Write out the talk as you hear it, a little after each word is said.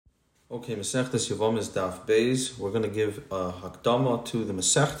Okay, Masechtas Yevamos Daf Beis. We're going to give a hakdama to the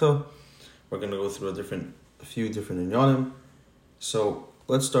Masechta. We're going to go through a few different inyanim. So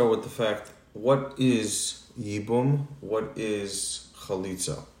let's start with the fact: what is yibum? What is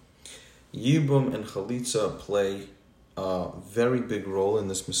chalitza? Yibum and chalitza play a very big role in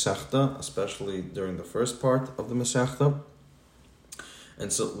this Masechta, especially during the first part of the Masechta.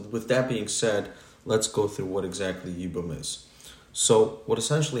 And so, with that being said, let's go through what exactly yibum is. So what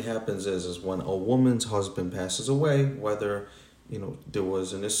essentially happens is when a woman's husband passes away, whether there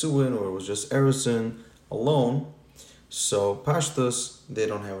was an isuin or it was just erison alone, so pashtus, they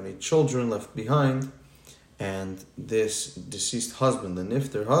don't have any children left behind, and this deceased husband, the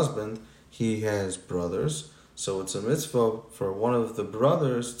nifter husband, he has brothers, so it's a mitzvah for one of the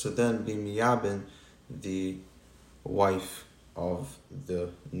brothers to then be miyabin, the wife of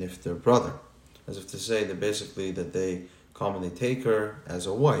the nifter brother, as if to say that basically that they come and they take her as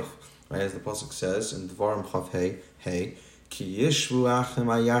a wife, right? As the pasuk says in Dvarim Chav Hey, Ki yishvu achem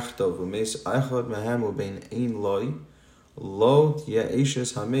ayachto v'meis echad mehem ubein ein loy lo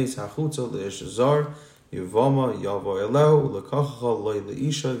ye'eshes hameis hachutza le'ish zar Yevamo yavo eleu lekachacha loy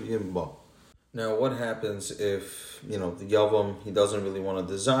le'isha v'yimba. Now, what happens if the Yavam, he doesn't really want a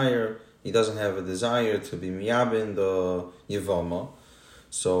desire, he doesn't have a desire to be miyabin the Yevama?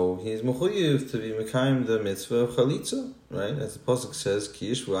 So he's mechuyev to be mekayim the mitzvah of chalitza, right? As the pasuk says, ki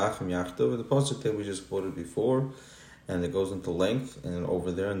yishvu achem yachtav, the pasuk that we just quoted before, and it goes into length, and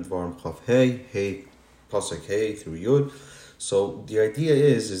over there in Dvarim Chav Hey, pasuk Hey through Yud. So the idea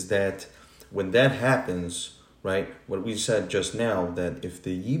is that when that happens, right, what we said just now, that if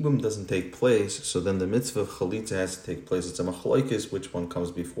the yibum doesn't take place, so then the mitzvah of chalitza has to take place. It's a machlokes, which one comes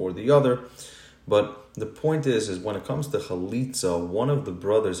before the other. But the point is when it comes to chalitza, one of the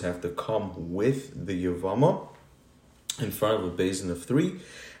brothers have to come with the Yevama in front of a basin of three,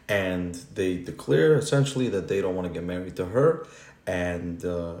 and they declare essentially that they don't want to get married to her. And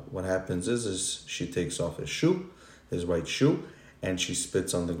what happens is she takes off his right shoe, and she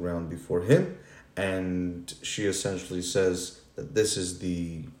spits on the ground before him, and she essentially says that this is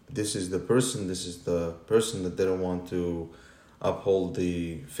the person that they don't want to uphold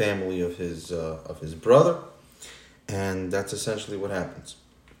the family of his brother, and that's essentially what happens.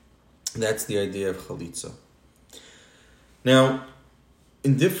 That's the idea of chalitza. Now,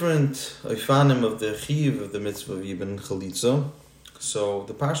 in different ifanim of the chiv of the mitzvah of yibum chalitza, so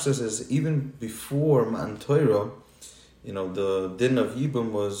the pashta says even before Matan Torah, the din of yibum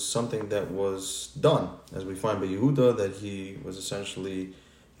was something that was done, as we find by Yehuda, that he,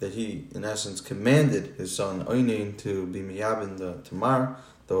 in essence, commanded his son Oinin to be miyabin the Tamar,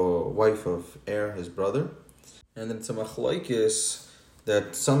 the wife of Er, his brother. And then it's a machlokes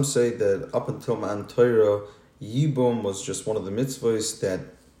that some say that up until Matan Torah, yibum was just one of the mitzvahs that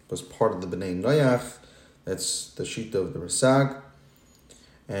was part of the Bnei Noach. That's the shita of the Rasag.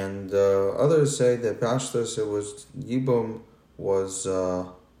 And others say that pashtus, yibum was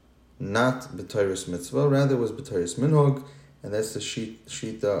not b'teiros mitzvah, rather it was b'teiros minhag. And that's the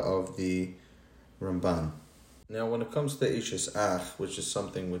shita of the Ramban. Now, when it comes to Ishes Ach, which is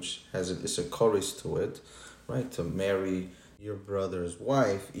something which has an Issakoris to it, right, to marry your brother's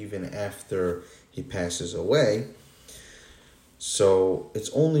wife even after he passes away, so it's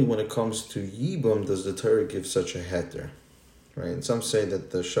only when it comes to Yibum does the Torah give such a heter, right? And some say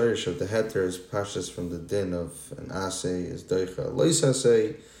that the shirish of the heter is pashas from the din of an asay is doicha lois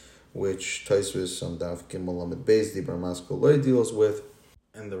asay, which Taisvis on Daf Gimel Amid Beis Dibur Maskul Loy deals with,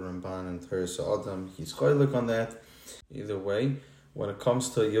 and the Ramban and Teres Adam, he's chaylik on that. Either way, when it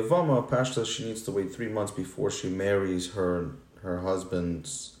comes to Yevama, Pashta, she needs to wait 3 months before she marries her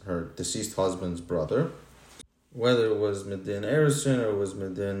deceased husband's brother. Whether it was Medin Erison or it was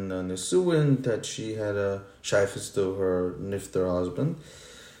Medin Nisuin, that she had a shaykhis to her nifter husband.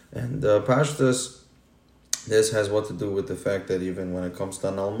 And Pashtas, this has what to do with the fact that even when it comes to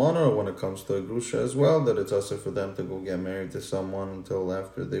an almana or when it comes to a grusha as well, that it's also for them to go get married to someone until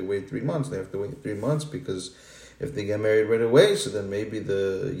after they wait 3 months. They have to wait 3 months because if they get married right away, so then maybe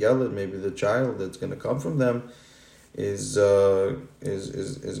the yelad, maybe the child that's going to come from them is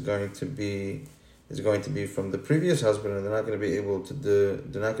going to be from the previous husband, and they're not going to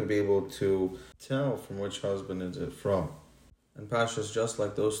be able to tell from which husband is it from. And Pasha's just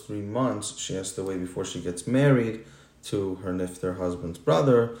like those 3 months she has to wait before she gets married to her nifter husband's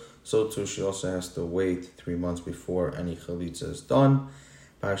brother, so too she also has to wait 3 months before any chalitza is done.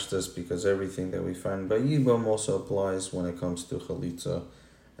 Pashtas, because everything that we find by Yibum also applies when it comes to chalitza,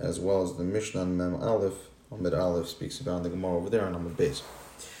 as well as the Mishnah Mem Aleph, Amid Aleph speaks about the Gemara over there on Amid Beis.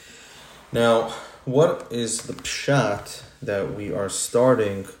 Now, what is the pshat that we are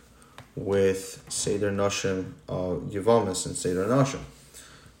starting with Seder Nashim Yevamos and Seder Nashim.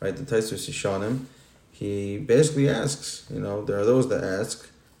 Right, the Taisus Yishanim, he basically asks, there are those that ask,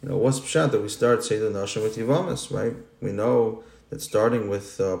 what's pshat that we start Seder Nashim with Yevamos, right? We know that starting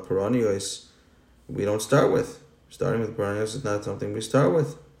with Peronios, we don't start with. Starting with Peronios is not something we start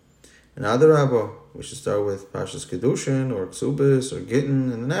with. And Adarabba, we should start with Pashas Kedushin or Ksubis or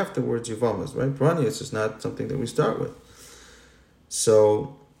Gittin, and then afterwards Yevamos, right? Peronios is not something that we start with.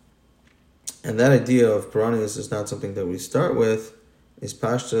 So, and that idea of Peronios is not something that we start with is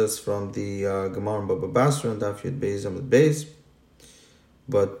Pashtas from the Gemara in Baba Basra and Daf Yud Beis Amud Beis.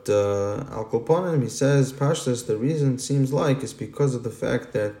 But Al Kolponim, he says, Pashtas, the reason seems like is because of the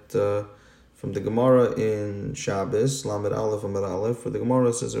fact that from the Gemara in Shabbos, Lamed Aleph Amud Aleph, where the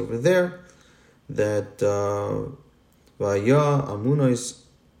Gemara says over there that Vaya Amunois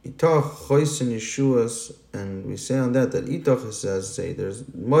Itach Choysin Yeshuas, and we say on that Itach says Seder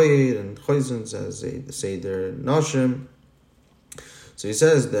Moed and Choysin says Seder Nashim. So he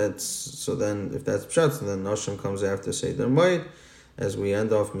says that, so then if that's pshat, so then Nashim comes after Seder Moed, as we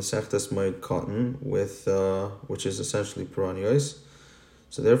end off Masechtas Moed Cotton with, which is essentially Peronios.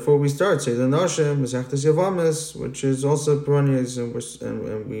 So therefore we start Seder Nashim, Masechtas Yevamos, which is also Peronios,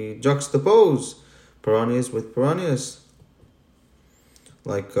 and we juxtapose Peronios with Peronios.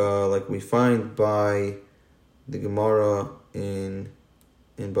 Like we find by the Gemara in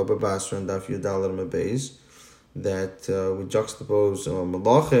Baba Basra and Daf Yud Daled Beis, that we juxtapose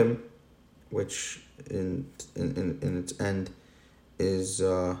Malachim, which in its end is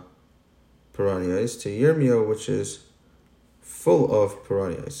Peronios, to Yirmiyah, which is full of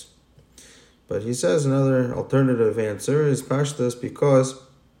Peronios. But he says another alternative answer is Pashtas, because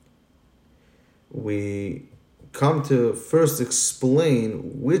we come to first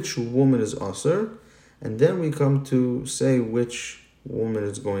explain which woman is Asr, and then we come to say which woman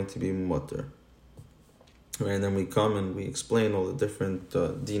is going to be Mutter. Right, and then we come and we explain all the different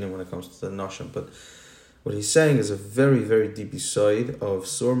dina when it comes to the Nashim. But what he's saying is a very, very deep side of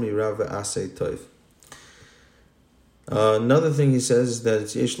Sur Mirava Asay Toiv. Another thing he says is that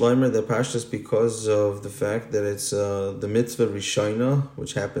it's Yesh Leimer, that Pashtas, because of the fact that it's the mitzvah Rishayna,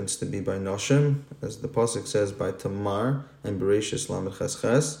 which happens to be by Nashim, as the Pasuk says, by Tamar and Bereshis Lamed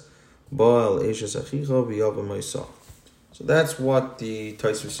Ches Baal Eishes Achicha V'Yava Moisah. So that's what the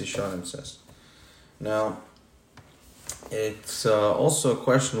Taisus Yishanim says. Now, it's also a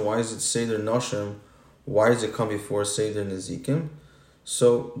question, why is it Seder Nashim? Why does it come before Seder Nezikim?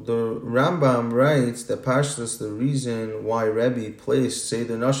 So the Rambam writes that Pashtas, the reason why Rebbe placed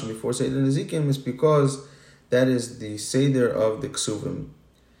Seder Nashim before Seder Nezikim is because that is the Seder of the Ksuvim.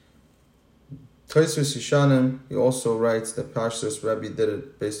 Taisus Yishanim, he also writes that Pashtas Rebbe did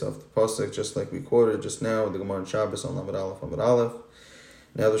it based off the Pasuk, just like we quoted just now, the Gemara in Shabbos on Lamed Aleph Amud Aleph.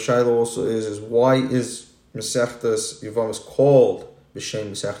 Now the Shiloh also is why is Masechtas Yevamos called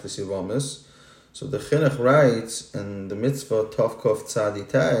B'Shem Masechtas Yevamos? So the Chinuch writes in the mitzvah Tovkov Tzadi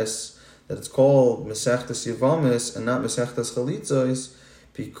Tes that it's called Masechtas Yevamos and not Masechtas Chalitzos,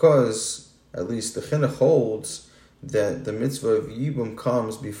 because at least the Chinuch holds that the mitzvah of Yibum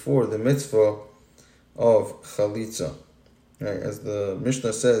comes before the mitzvah of Chalitza. Right, as the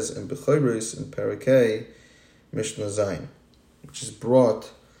Mishnah says in Bechayris in Parakeh Mishnah Zayin, which is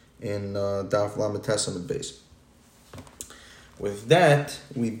brought in Daf Lamed Tes Amud Beis. With that,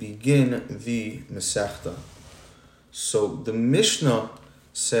 we begin the Masechta. So the Mishnah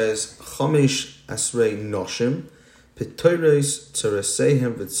says, Chamesh Asrei Noshim, P'toires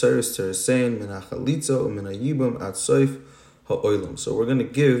Tzereseihem V'tzeres Tzeresein Min HaChalitza U'min HaYibam Ad Soif HaOilam. So we're going to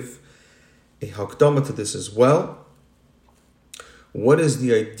give a hakdama to this as well. What is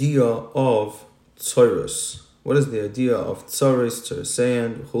the idea of Tzeres? What is the idea of Tzeres,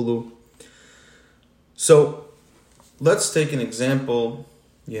 Tzeresein, Hulu? So let's take an example.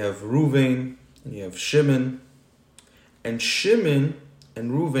 You have Ruvain and you have Shimon. And Shimon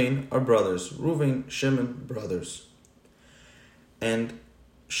and Ruvain are brothers. Ruvain, Shimon, brothers. And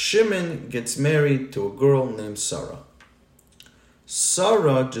Shimon gets married to a girl named Sarah.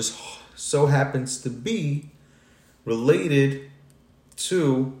 Sarah just so happens to be related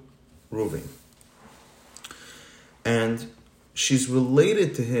to Ruvain. And she's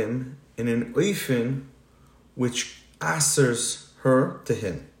related to him in an oifen which asers her to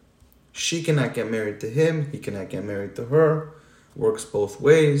him. She cannot get married to him, he cannot get married to her. Works both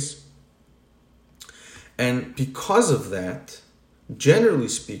ways. And because of that, generally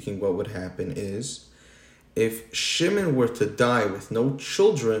speaking, what would happen is, if Shimon were to die with no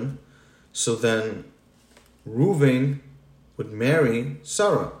children, so then Ruvain would marry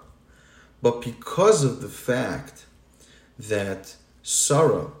Sarah. But because of the fact that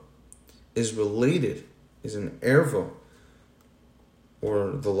Sarah is related, is an erva,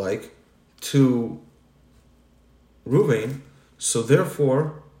 or the like, to Reuven, so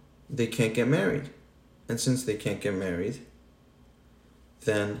therefore they can't get married. And since they can't get married,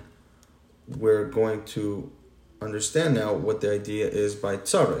 then we're going to understand now what the idea is by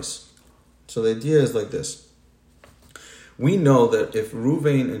tzares. So the idea is like this. We know that if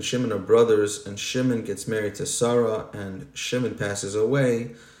Reuven and Shimon are brothers, and Shimon gets married to Sarah, and Shimon passes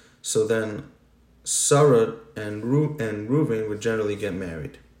away, so then Sarah and Reuven would generally get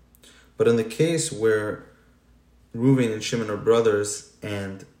married. But in the case where Reuven and Shimon are brothers,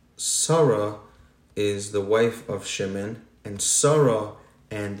 and Sarah is the wife of Shimon, and Sarah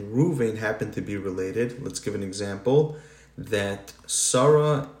and Reuven happen to be related, let's give an example, that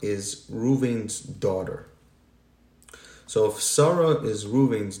Sarah is Reuven's daughter. So if Sarah is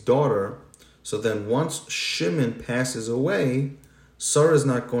Reuven's daughter, so then once Shimon passes away, Sarah is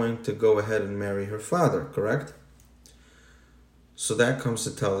not going to go ahead and marry her father, correct? So that comes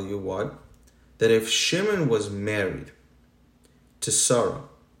to tell you what? That if Shimon was married to Sarah,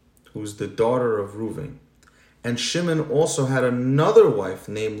 who's the daughter of Reuven, and Shimon also had another wife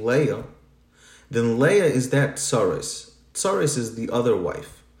named Leah, then Leah is that Tzares. Tzares is the other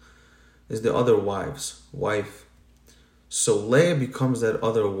wife, is the other wife's wife. So Leah becomes that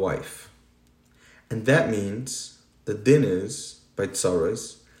other wife. And that means, the din is, by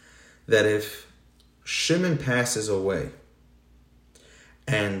Tzares, that if Shimon passes away,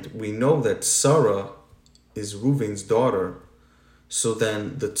 and we know that Sarah is Reuven's daughter, so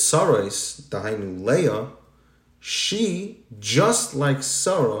then the Tzares, Dahainu Leah, she, just like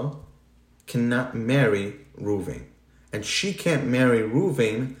Sarah, cannot marry Reuven. And she can't marry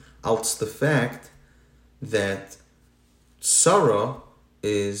Reuven, else the fact that Sarah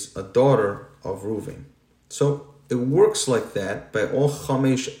is a daughter of Reuven. So it works like that by all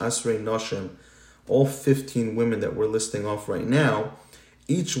Chamesh Asrei Noshim, all 15 women that we're listing off right now.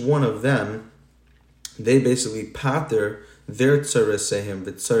 Each one of them, they basically pater their tzaresehem,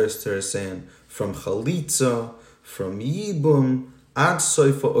 the tzares tzaresehem, from chalitza, from yibum, ad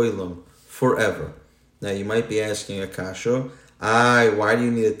soifa oilam, forever. Now you might be asking Akasha, why do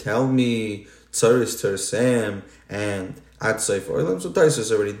you need to tell me tzares tzaresehem and ad soifa oilam? So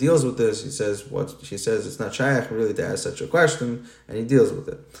Taisus already deals with this. He says she says it's not shaykh really to ask such a question, and he deals with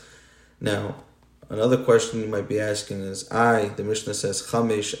it. Now, another question you might be asking is, the Mishnah says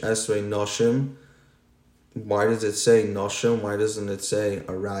Chamesh Esrei Noshim. Why does it say Noshim? Why doesn't it say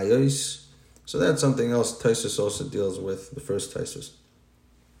Arayos? So that's something else Taisus also deals with, the first Taisus.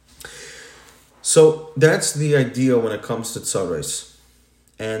 So that's the idea when it comes to Tzares.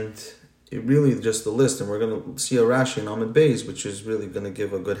 And it really just the list, and we're going to see a Rashi in Amud Beis, which is really going to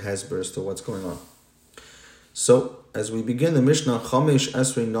give a good hesber as to what's going on. So, as we begin the Mishnah, Chamesh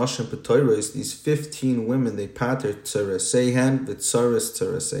Esrei Noshim P'Toros, these 15 women, they pater Tzaresehen, V'Tzares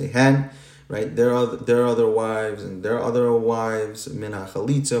Tzaresehen, right? Their other wives, and their other wives, Min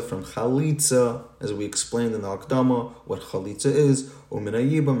HaChalitza, from Chalitza, as we explained in the Akdama, what Chalitza is, Umin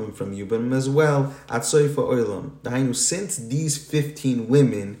HaYibam, and from Yibam as well, At Soifa Oilam. Dahainu, since these 15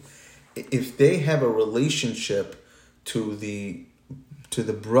 women, if they have a relationship to the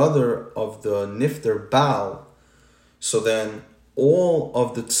brother of the Nifter Baal, so then all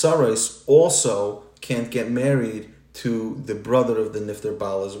of the Tzares also can't get married to the brother of the Nifter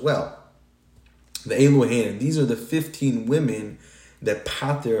Baal as well. The Elohein, these are the 15 women that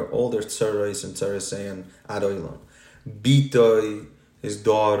pater all their Tzares and Tzaresein ad oilam. Bitoi, his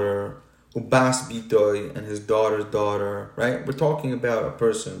daughter, Ubas Bitoi, and his daughter's daughter, right? We're talking about a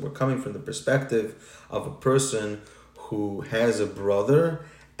person, we're coming from the perspective of a person who has a brother,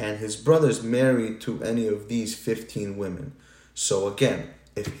 and his brother's married to any of these 15 women. So again,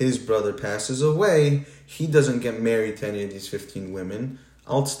 if his brother passes away, he doesn't get married to any of these 15 women,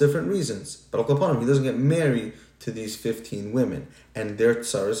 else different reasons. But he doesn't get married to these 15 women, and their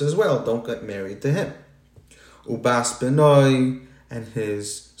tzaras as well don't get married to him. Ubas Benoi, and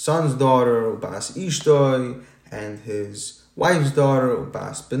his son's daughter, Ubas Ishtoi, and his wife's daughter,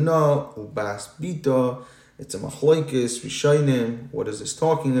 Ubas Beno, Ubas Bito. It's a machloikis, Rishaynim. What is this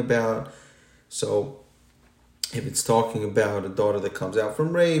talking about? So, if it's talking about a daughter that comes out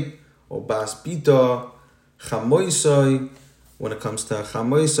from rape, Ubas Bito, Chamoisoi. When it comes to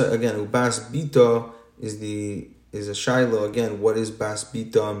Chamoisoi, again, Ubas Bito is a shaila. Again, what is Bas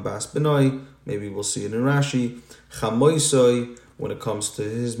Bito and Bas Benoi? Maybe we'll see it in Rashi. Chamoisoi, when it comes to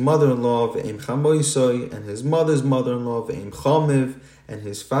his mother-in-law, Ve'im Chamoisoi, and his mother's mother-in-law, Ve'im Chomiv, and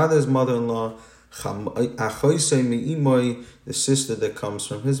his father's mother-in-law, Achoisei Me'imoi, the sister that comes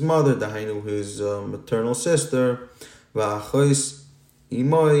from his mother, Dahainu, his maternal sister, Va'achois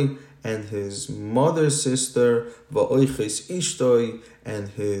Imoi, and his mother's sister, va'oiches ishtoi, and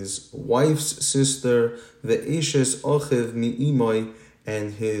his wife's sister, ve'ishes ochiv mi'imoi,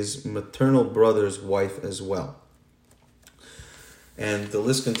 and his maternal brother's wife as well. And the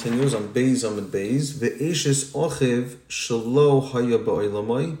list continues on Beis Amid Beis, ve'ishes ochiv shelo haya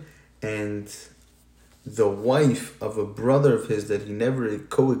ba'olamai, and the wife of a brother of his that he never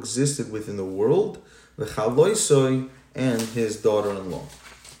coexisted with in the world, v'chaloisoi, and his daughter-in-law.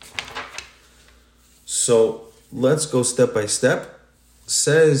 So let's go step by step.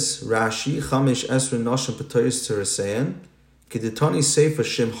 Says Rashi, Chamish Esra Nashim P'toyis Teraseyan, Keditani Sefer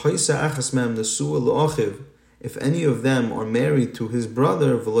Shem Hoysa Achas Mem Nesua L'Ochiv. If any of them are married to his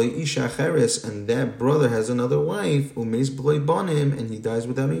brother, V'loi Isha Acheres, and that brother has another wife, Umeis B'loi Banim, and he dies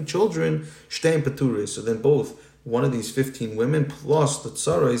without any children, Shtein Paturis. So then both, one of these 15 women plus the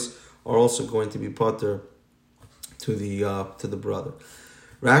Tsarais are also going to be pater to the brother.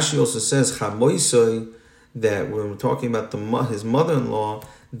 Rashi also says Chamoisoi, that when we're talking about his mother-in-law,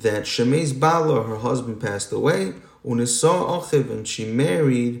 that Shemei's Bala, her husband, passed away, Unisa Achiv, and she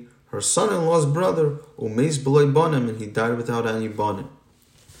married her son-in-law's brother, Umeis B'loi Banim, and he died without any banim.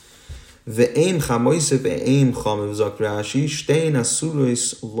 Ve'eim Chamoisoi ve'eim Chamev Zak Rashi, Shtein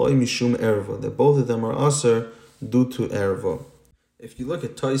Asuros Loi Mishum Erva, that both of them are aser due to Erva. If you look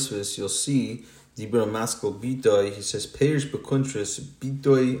at Tosfos, you'll see Dibra Maskal Bitoy, he says, Perish Bekuntris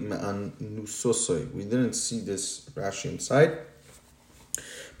Bitoy Me'an Nusosoi. We didn't see this Rashi inside,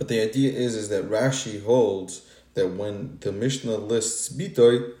 but the idea is that Rashi holds that when the Mishnah lists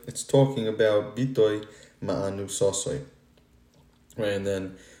Bitoy, it's talking about Bitoy Me'an Nusosoi. Right, and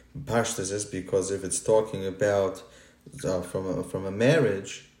then Pashtas is because if it's talking about from a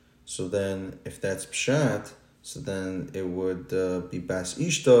marriage, so then if that's Pshat, so then it would be Bas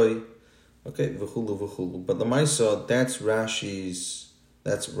Ishtoi. Okay, v'chulu v'chulu. But the Maisa, that's Rashi's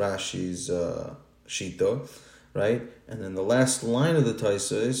shita, right? And then the last line of the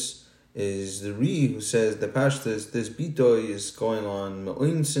Taisa is the Ri who says the Pashtas, this Bitoy is going on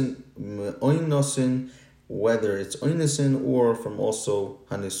me'oinosin, whether it's oinosin or from also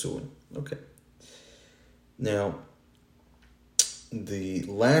hanisuin. Okay. Now, the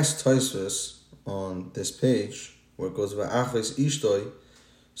last Taisvus on this page, where it goes va'achves ishtoi,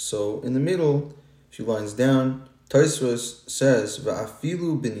 so in the middle, a few lines down, Tosfos says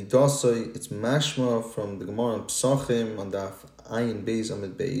va'afilu b'nidasoi. It's mashma from the Gemara on Psachim on Daf Ayin Beis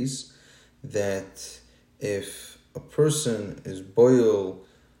Amid Beis, that if a person is boil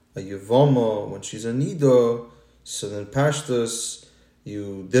a Yevamos when she's a nida, so then Pashtus,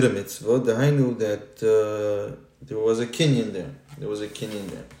 you did a mitzvah. Dahainu that there was a kinyan there.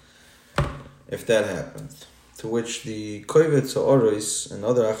 If that happened. To which the Kovetz Ha'oros and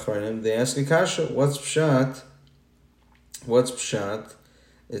other Achronim, they ask a kasha, what's pshat?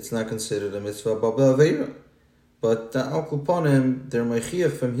 It's not considered a mitzvah baba aveira. But al kulponim, they're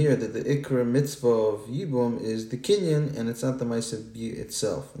meichiyah from here that the ikra mitzvah of Yibum is the kinyan, and it's not the ma'aseh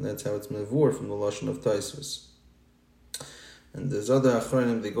itself. And that's how it's mevur from the lashon of Tosfos. And there's other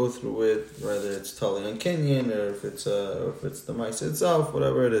Achronim, they go through it, whether it's tali on kinyan, or if it's the ma'aseh itself,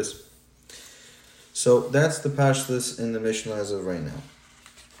 whatever it is. So that's the Pashtus in the Mishnah as of right now.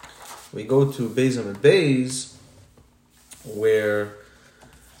 We go to Beis Amid Beis, where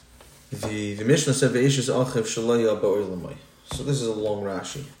the Mishnah said Ve'ishes Achiv Shalaya Ba'olamai. So this is a long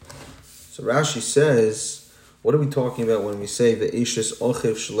Rashi. So Rashi says, what are we talking about when we say Ve'ishes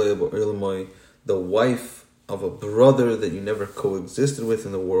Achiv Shalaya Ba'olamai, the wife of a brother that you never coexisted with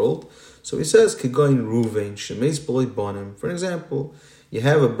in the world? So he says Kegoin Ruvain Shemeis B'loi Banim. For example, you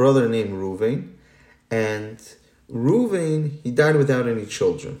have a brother named Ruvain, and Ruvain, he died without any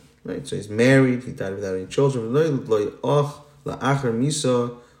children, right? So he's married, he died without any children. And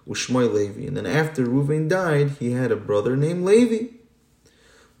then after Ruvain died, he had a brother named Levi.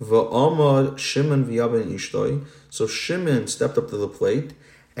 So Shimon stepped up to the plate,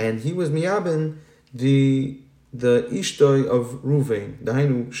 and he was miyabin the ishtoi of Ruvain.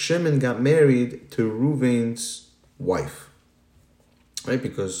 Dahainu, Shimon got married to Ruvain's wife, right?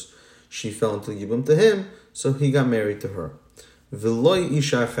 Because she fell into Yibum to him, so he got married to her. V'loi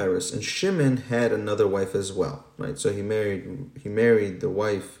isha acheres, and Shimon had another wife as well, right? So he married the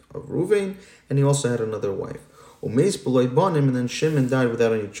wife of Ruvain, and he also had another wife. Umeis b'loi banim, and then Shimon died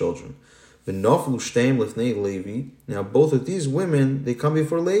without any children. V'naflu shteim lifnei Levi. Now both of these women, they come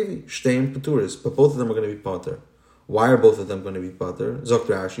before Levi, shteim paturis, but both of them are going to be pater. Why are both of them going to be pater? Zok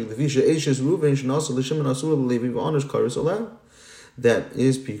Rashi, Levisha eshes Ruvain shenasa l'Shimon asur Levi v'anish karis olam. That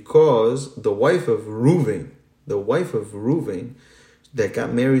is because the wife of Ruvain that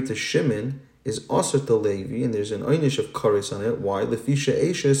got married to Shimon, is Aser to Levi, and there's an Einish of Kares on it. Why? Lefisha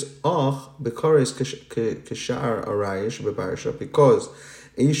Eishes Ach Bekares Kishar Arayish Bebarsha, because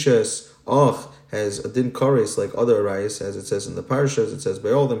Eishes Ach has a din Kares like other Arayis, as it says in the Parashas. It says by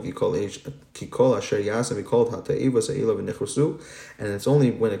all them Kikol Asher Yasam Kikol Hata Eva Se'ila V'Nichrusu, and it's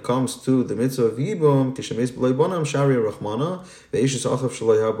only when it comes to the mitzvah of Yibum Kishemes B'lei Bonam Shari Rachmana Ve'Eishes Achav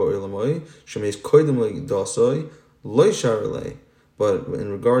Shaloi Haba Oilamoi Shemes Koidim Le'Dasoi Loi Sharelei. But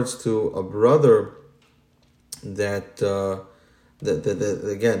in regards to a brother that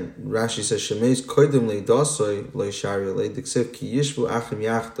again, Rashi says Shemeis koidim leidasoi leishari leidiksiv ki yishvu achim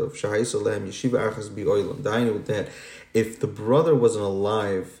yachtov shahaiso lehem yeshiva achas bioilam. Dainu with that, if the brother wasn't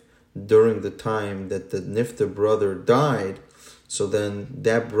alive during the time that the nifter brother died, so then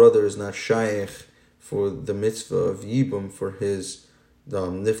that brother is not shaykh for the mitzvah of yibum for his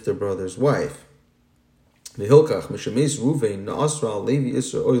nifter brother's wife. So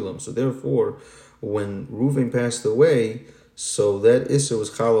therefore, when Reuven passed away, so that Issa was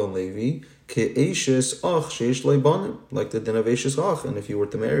Chal on Levi, like the din of Eishes Ach, and if you were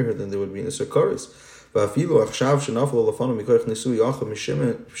to marry her, then there would be an Issa Kares.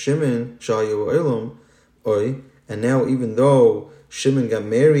 And now, even though Shimon got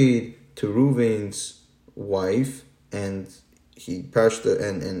married to Reuven's wife, and he passed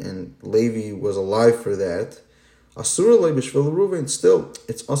and Levi was alive for that, Asura le b'shvil Reuven, still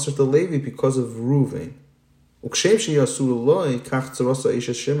it's Asur to Levi because of Reuven. Right,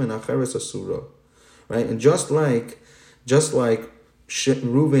 and just like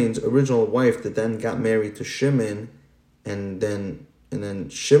Reuven's original wife that then got married to Shimon, and then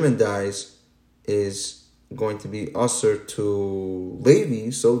Shimon dies, is going to be Asur to Levi,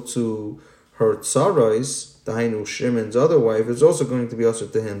 so to her tzarais, Dahainu Shimon's other wife, is also going to be also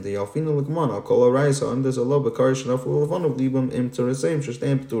to him. The Alfina Lukmana, Kol Araisa, and there's a law Bekarish and Aful of Libam im Teresem,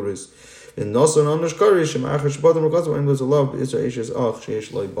 Shastam Pturis. In Nasr and Anish Karish, and Achash Badam Rakazo, and there's a law Israel Ashes Ach,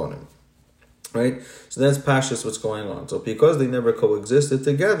 Sheesh Loi Banim. Right? So that's Pashas what's going on. So because they never coexisted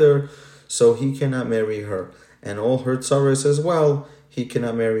together, so he cannot marry her. And all her tzarais as well, he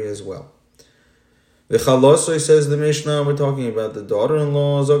cannot marry as well. The Chalosoi says the Mishnah, we're talking about the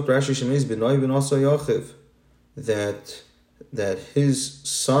daughter-in-law, Zok Rashi Shemeis B'noi B'noso Yachiv, that his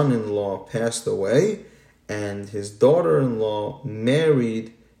son-in-law passed away, and his daughter-in-law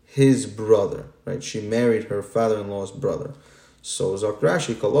married his brother, right? She married her father-in-law's brother. So Zok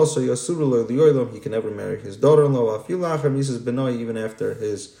Rashi, Chalosoi Yasuru Lo Liyoilom, he can never marry his daughter-in-law, Afil Achar Mises B'noi, even after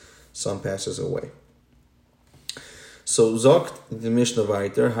his son passes away. So Zokt the Mishnah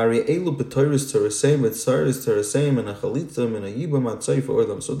weiter, Hari Elu B'Toiris Teresem, B'Tzaris Teresem, and a Chalitzim, and a Yibam Atzayfa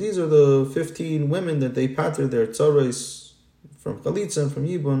Oilam. So these are the 15 women that they patter their tzaris from Chalitzim, from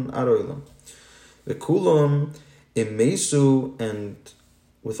Yibam, Ad Oilam. The Kulam, Imesu, and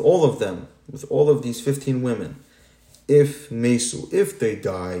with all of them, with all of these 15 women, if Mesu, if they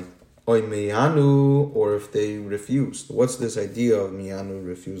die, Oy Meyanu, or if they refuse. What's this idea of Meyanu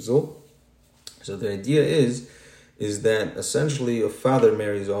refusal? So the idea is that essentially a father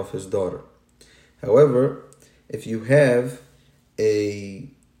marries off his daughter. However, if you have a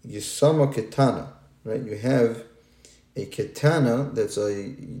Yisama Ketana, right? You have a Ketana that's a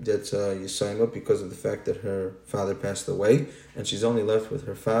Yisama because of the fact that her father passed away, and she's only left with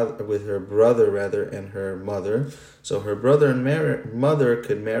her brother, and her mother. So her brother and mother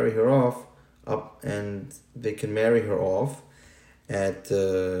could marry her off, and they can marry her off at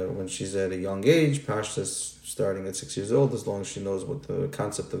when she's at a young age. Pashtas starting at 6 years old, as long as she knows what the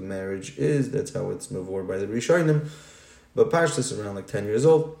concept of marriage is. That's how it's mavor by the Rishonim. But Pashtas around like 10 years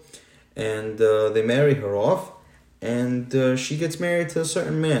old, and they marry her off, and she gets married to a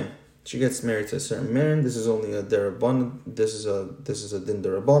certain man. She gets married to a certain man. This is only a derabanan. This is a din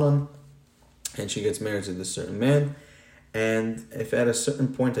derabanan, and she gets married to this certain man. And if at a certain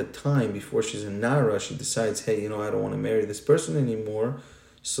point of time before she's in Nara, she decides, hey, I don't want to marry this person anymore,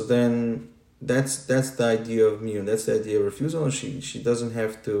 so then that's the idea of miyun. That's the idea of refusal. And she doesn't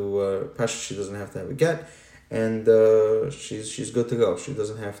have to she doesn't have to have a get, and she's good to go. She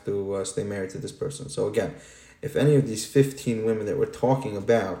doesn't have to stay married to this person. So again, if any of these 15 women that we're talking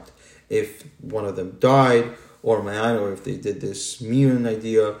about, if one of them died, or if they did this miyun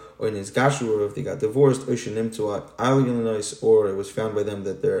idea, or in his gashu, or if they got divorced, or it was found by them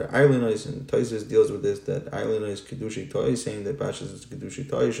that they're alienized, and Taisus deals with this, that alienized kedushay toy, saying that Pashas is kedushay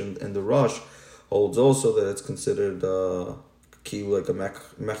toy, and the Rosh holds also that it's considered ki like a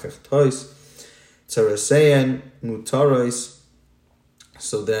mechach tois, tzarasein mutarais.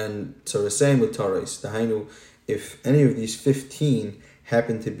 So then tzarasein mutarais. Dahainu, if any of these 15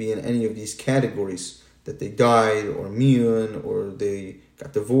 happen to be in any of these categories, that they died, or miyun, or they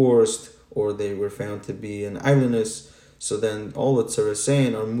got divorced, or they were found to be an islandess. So then all the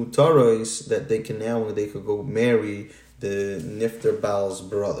tzarasein are mutaros that they could go marry the Nifter Baal's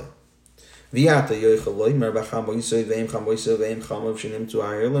brother. Viata yoichaloi merbacham boisei veim cham boisei veim chamav shenim tu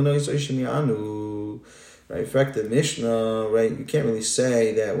ayerlano yisoi shemianu. Right, in fact, the Mishnah, right, you can't really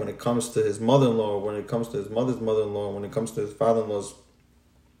say that when it comes to his mother-in-law, when it comes to his mother's mother-in-law, when it comes to his father-in-law's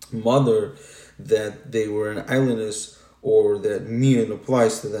mother, that they were an islandess or that mian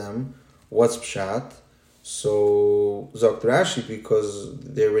applies to them. What's pshat? So Zakt Rashi, because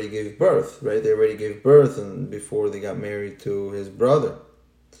they already gave birth, right? They already gave birth and before they got married to his brother.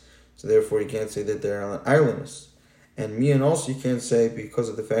 So therefore you can't say that they're an islandess. And mian also you can't say because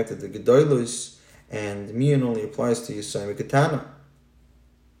of the fact that the Gedolos and mian only applies to Yisayim Ketana.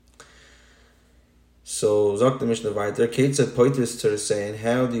 So Zok the Mishnah Vayter, Kate said Poitris Tzarasein,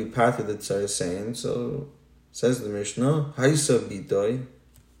 how do you path the Tzarasein? So says the Mishnah, Haisa Bidoi,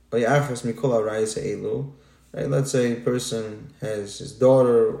 Bayachas Mikol Arayis Elu. Right, let's say a person has his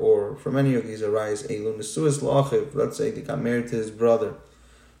daughter, or from any of these Arayis Elu, Nesuas Lachiv, let's say they got married to his brother.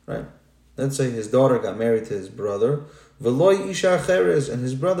 Right? Let's say his daughter got married to his brother, Veloy Isha Cheres, and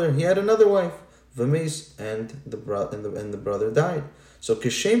his brother, he had another wife. Vames, and the brother died. So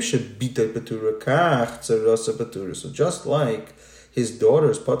Keshem Shebitay Patura Kach Tzarasa Patura. So just like his daughter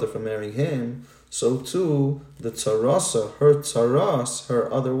is patur from marrying him, so too the Tzarasa, her Tzaras, her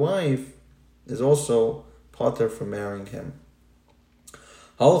other wife, is also patur from marrying him.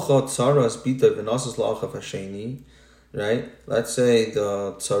 Halcha Tzaras Bitay V'Nasas La'achav Hasheni. Right? Let's say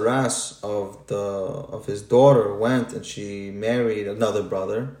the Tzaras of his daughter went and she married another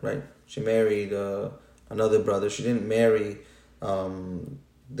brother, right? She married another brother. She didn't marry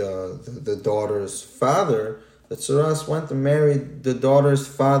the daughter's father. The Tzaras went and married the daughter's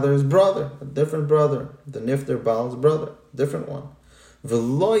father's brother, a different brother, the Nifter Baal's brother, different one.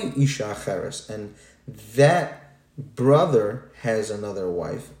 V'loi isha cheres, and that brother has another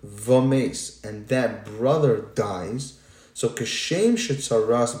wife, Vames, and that brother dies. So Keshem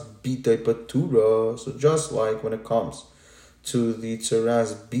Shetzaras Bitay Patura. So just like when it comes to the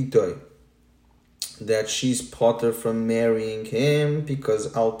Tzaras Bitay, that she's patur from marrying him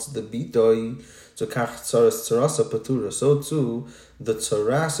because out the Bitay. So Kach Tzaras Tzarasa Patura. So too the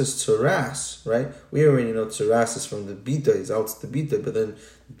Tzaras is Tzaras, right? We already know Tzaras is from the Bitay, is out the Bitay, but then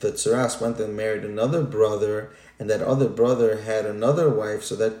the Tzaras went and married another brother, and that other brother had another wife,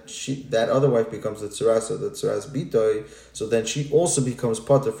 so that other wife becomes the Tzaras of the Tzaras Bitay, so then she also becomes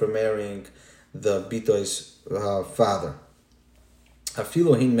patur for marrying the Bitay's father.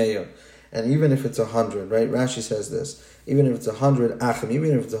 Afilo hin meya, and even if it's 100, right? Rashi says this, even if it's 100 achim,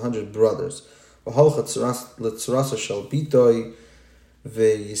 even if it's 100 brothers, v'holcha l'tzarasa shel Bitay,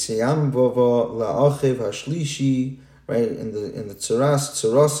 v'yisayam vova la'achiv hashlishi, right? In the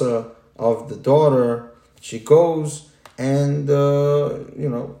tzarasa of the daughter, she goes and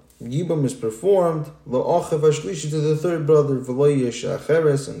Yibam is performed la'achiv hashlishi to the third brother, v'lo yesha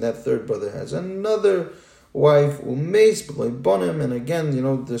cheres, and that third brother has another wife, umeis b'loy bonim, and again,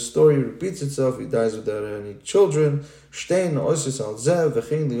 the story repeats itself. He dies without any children. Shtein osis al zev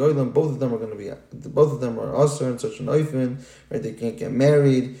v'chein li'olam. Both of them are aser in such an oifen, right? They can't get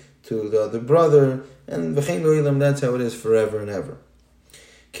married to the other brother, and v'chein li'olam. That's how it is forever and ever.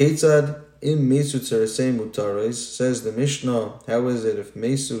 Ketzad im mesu tzarasei mutares, says the Mishnah. How is it if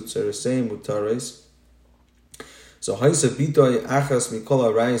mesu tzarasei mutares? So haisa bitoy achas mikol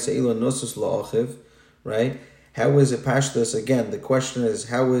arayis eila nosus la'achiv. Right? How is it pashtas? Again, the question is,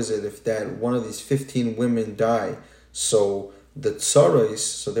 how is it if that one of these 15 women die? So the tzarais,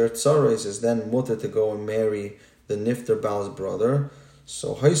 so their tzarais is then mutter to go and marry the Nifter Baal's brother.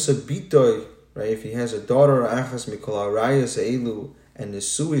 So haisa bitoy, right? If he has a daughter, achas mikol arayis elu, and the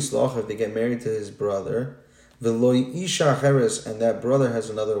suis lachav, they get married to his brother. V'loi isha cheres, and that brother has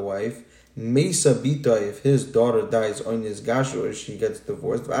another wife. Mesa Bita, if his daughter dies on his gashu, or she gets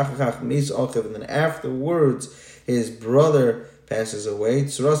divorced, and then afterwards his brother passes away,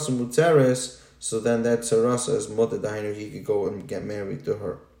 Tzarasa Muteres, so then that Tzarasa is Mutter Dainer, he could go and get married to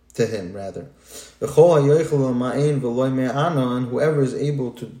him. And whoever is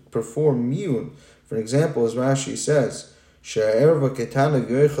able to perform miyun, for example, as Rashi says, She'erva Ketana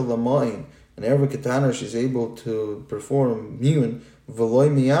Yoichel Lamain, and Erva Ketana, she's able to perform miyun, V'loy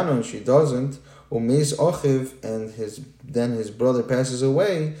miyano, and she doesn't, umeis achiv, and then his brother passes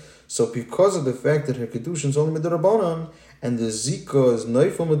away. So because of the fact that her kedushin is only midrabanan, and the zika is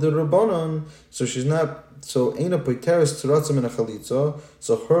neifel midrabanan, so she's not. So eina poiteres tzaratzim in a chalitza.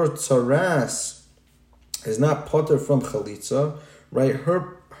 So her tzaras is not patur from chalitza, right?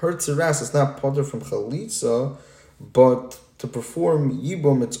 Her tzaras is not patur from chalitza, but to perform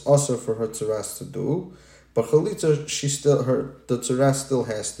Yibum, it's also for her tzaras to do, but Chalitza, the tzaras still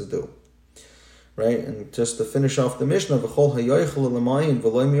has to do. Right? And just to finish off the Mishnah,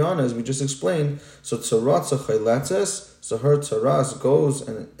 as we just explained, so tzaratza chayletzes, so her tzaras goes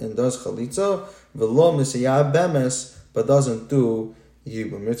and does chalitza, v'lo misayah bemes, but doesn't do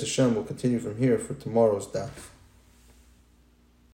Yibum. Mitzvah Hashem will continue from here for tomorrow's daf.